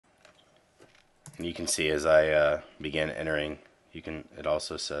And you can see as I begin entering, it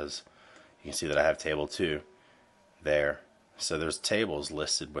also says, you can see that I have table 2 there. So there's tables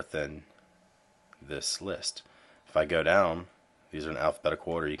listed within this list. If I go down, these are in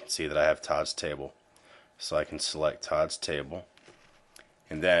alphabetical order, you can see that I have Todd's table. So I can select Todd's table,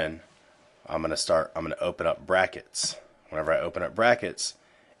 and then I'm going to open up brackets. Whenever I open up brackets,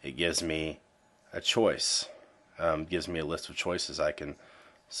 it gives me a choice. Gives me a list of choices. I can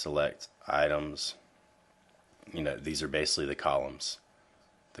select items. These are basically the columns.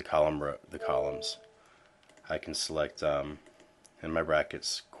 The columns. I can select in my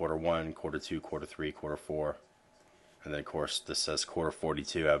brackets quarter 1, quarter 2, quarter 3, quarter 4. And then of course this says quarter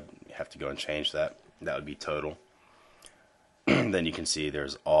 42. I have to go and change that. That would be total. Then you can see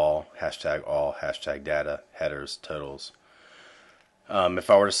there's all, hashtag data, headers, totals. If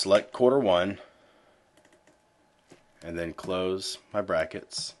I were to select quarter 1 and then close my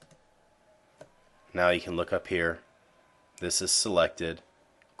brackets, now you can look up here. This is selected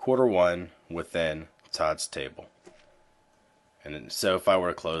quarter 1 within Todd's table. And so if I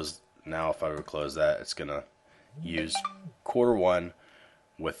were to close that, it's going to use quarter 1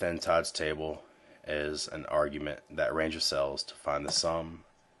 within Todd's table as an argument, that range of cells, to find the sum,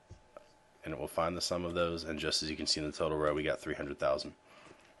 and it will find the sum of those. And just as you can see in the total row, we got 300,000.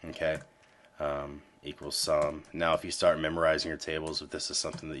 Okay, equals sum. Now if you start memorizing your tables, if this is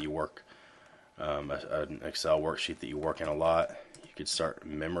something that you work, an Excel worksheet that you work in a lot, you could start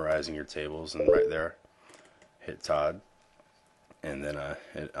memorizing your tables, and right there hit Todd, and then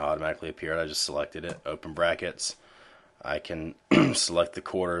it automatically appeared. I just selected it, open brackets. I can select the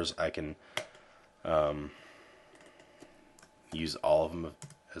quarters. I can use all of them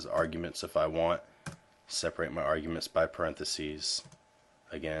as arguments if I want. Separate my arguments by parentheses.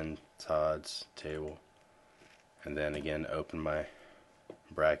 Again, Todd's table. And then again, open my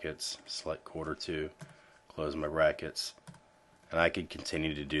brackets, select quarter 2, close my brackets. And I could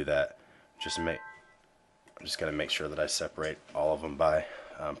continue to do that. I'm just going to make sure that I separate all of them by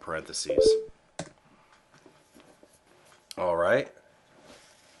parentheses. Alright.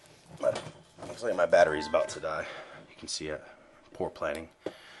 Looks like my battery's about to die. You can see it. Poor planning.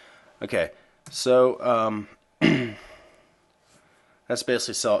 Okay, so that's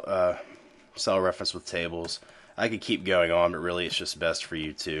basically cell reference with tables. I could keep going on, but really it's just best for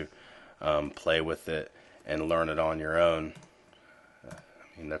you to play with it and learn it on your own.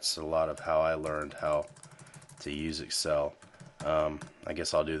 That's a lot of how I learned how to use Excel. I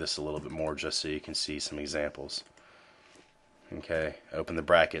guess I'll do this a little bit more just so you can see some examples. Okay, open the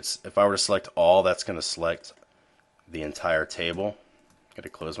brackets. If I were to select all, that's going to select the entire table. Got to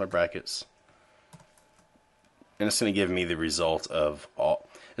close my brackets. And it's going to give me the result of all.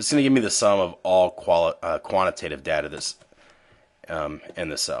 It's going to give me the sum of all quantitative data that's in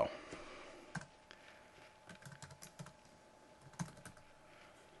the cell.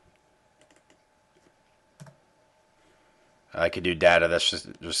 I could do data. That's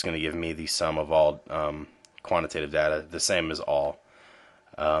just going to give me the sum of all quantitative data, the same as all.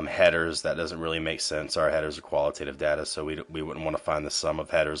 Headers, that doesn't really make sense. Our headers are qualitative data, so we wouldn't want to find the sum of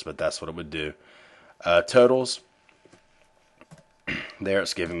headers, but that's what it would do. Totals, there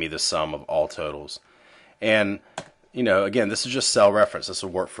it's giving me the sum of all totals. And, again, this is just cell reference. This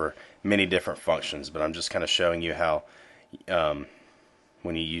will work for many different functions, but I'm just kind of showing you how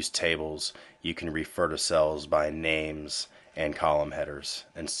when you use tables, you can refer to cells by names and column headers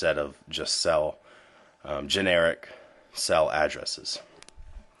instead of just generic cell addresses.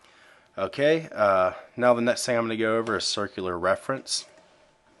 Okay, now the next thing I'm going to go over is circular reference.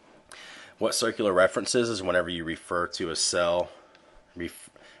 What circular reference is whenever you refer to a cell,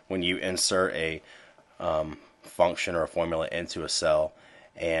 when you insert a function or a formula into a cell,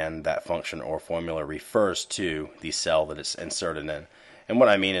 and that function or formula refers to the cell that it's inserted in. And what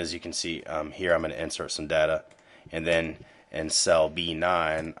I mean is, you can see here I'm going to insert some data, and then in cell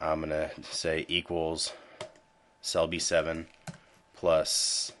B9 I'm going to say equals cell B7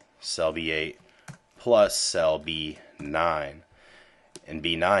 plus cell B8 plus cell B9. And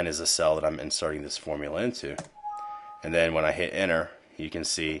B9 is a cell that I'm inserting this formula into. And then when I hit enter, you can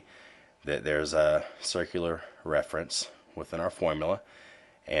see that there's a circular reference within our formula,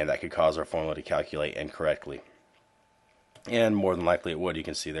 and that could cause our formula to calculate incorrectly. And more than likely it would. You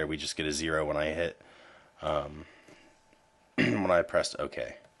can see there we just get a 0 when I hit when I pressed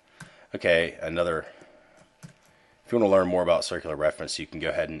OK. Okay, if you want to learn more about circular reference, you can go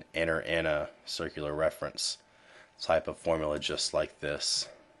ahead and enter in a circular reference type of formula just like this.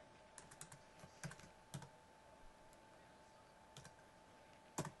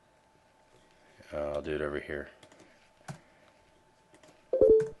 I'll do it over here.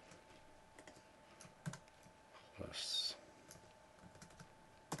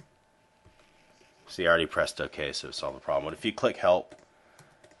 See, I already pressed OK, so it solved the problem. But if you click Help,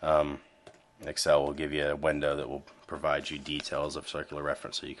 Excel will give you a window that will provide you details of circular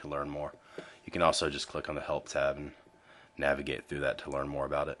reference so you can learn more. You can also just click on the Help tab and navigate through that to learn more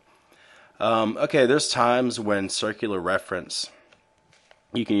about it. Okay, there's times when circular reference,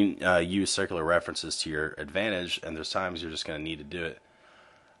 you can use circular references to your advantage, and there's times you're just going to need to do it.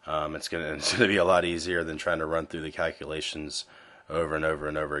 It's going to be a lot easier than trying to run through the calculations over and over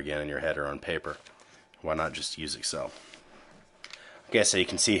and over again in your head or on paper. Why not just use Excel? Okay, so you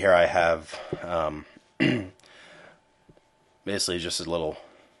can see here I have basically just a little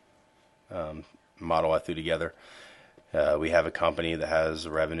model I threw together. We have a company that has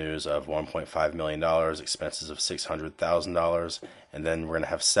revenues of $1.5 million, expenses of $600,000, and then we're going to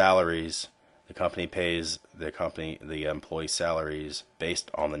have salaries. The company pays the employee salaries based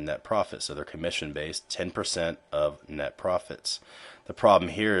on the net profit, so they're commission based, 10% of net profits. The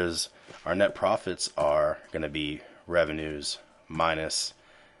problem here is our net profits are going to be revenues minus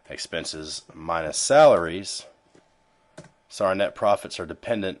expenses minus salaries, so our net profits are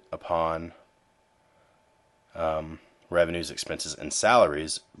dependent upon revenues, expenses, and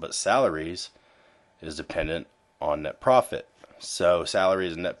salaries, but salaries is dependent on net profit. So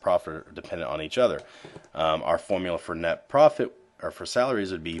salaries and net profit are dependent on each other. Our formula for net profit, or for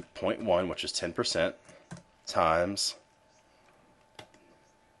salaries, would be 0.1, which is 10%, times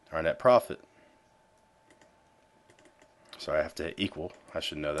our net profit. So I have to equal, I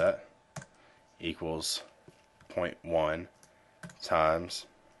should know that, equals 0.1 times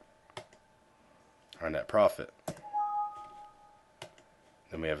our net profit.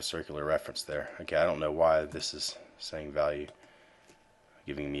 Then we have a circular reference there. Okay, I don't know why this is saying value,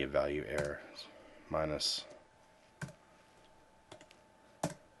 giving me a value error. Minus.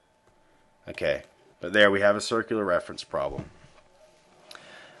 Okay, but there we have a circular reference problem.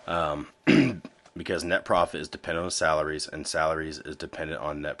 Because net profit is dependent on salaries, and salaries is dependent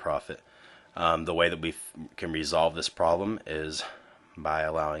on net profit. The way that we can resolve this problem is by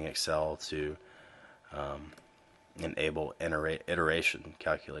allowing Excel to enable iteration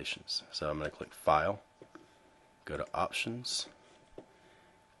calculations. So I'm going to click File, go to Options,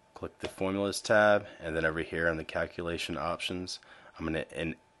 click the Formulas tab, and then over here in the Calculation options, I'm going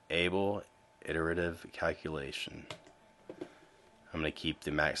to enable iterative calculation. I'm going to keep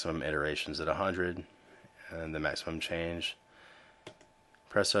the maximum iterations at 100 and the maximum change.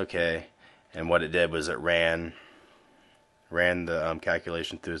 Press OK, and what it did was it ran the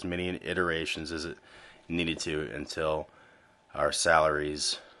calculation through as many iterations as it needed to until our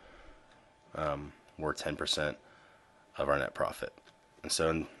salaries were 10% of our net profit. And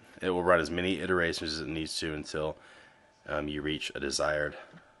so it will run as many iterations as it needs to until you reach a desired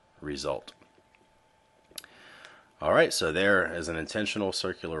result. Alright, so there is an intentional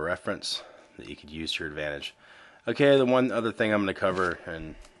circular reference that you could use to your advantage. Okay, the one other thing I'm going to cover,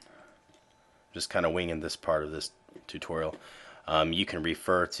 and just kind of winging this part of this tutorial, you can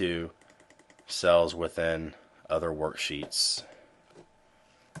refer to cells within other worksheets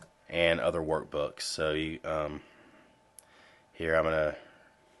and other workbooks. So you, here I'm going to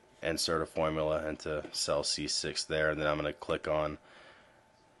insert a formula into cell C6 there, and then I'm going to click on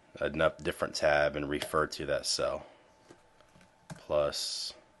a different tab and refer to that cell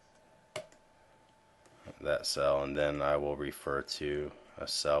plus that cell, and then I will refer to a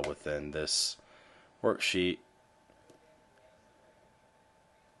cell within this worksheet,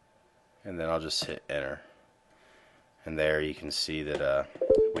 and then I'll just hit enter, and there you can see that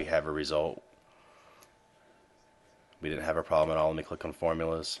we have a result. We didn't have a problem at all. Let me click on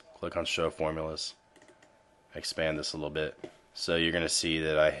formulas, click on show formulas, expand this a little bit. So you're going to see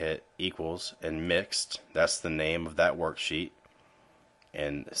that I hit equals and mixed. That's the name of that worksheet.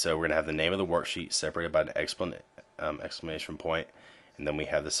 And so we're going to have the name of the worksheet separated by an exclamation point, and then we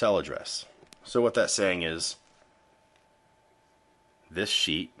have the cell address. So what that's saying is this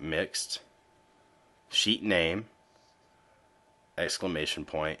sheet mixed, sheet name, exclamation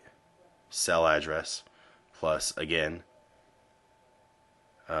point, cell address, plus again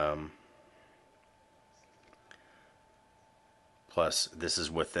plus this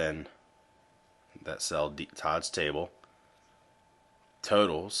is within that cell Todd's table,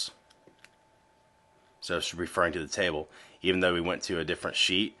 totals, so it's referring to the table. Even though we went to a different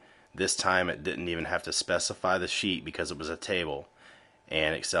sheet, this time it didn't even have to specify the sheet because it was a table,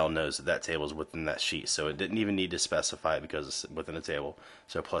 and Excel knows that that table is within that sheet, so it didn't even need to specify it because it's within a table.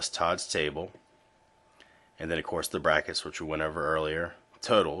 So plus Todd's table, and then of course the brackets, which we went over earlier,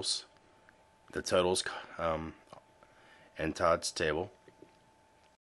 totals, the totals and Todd's table,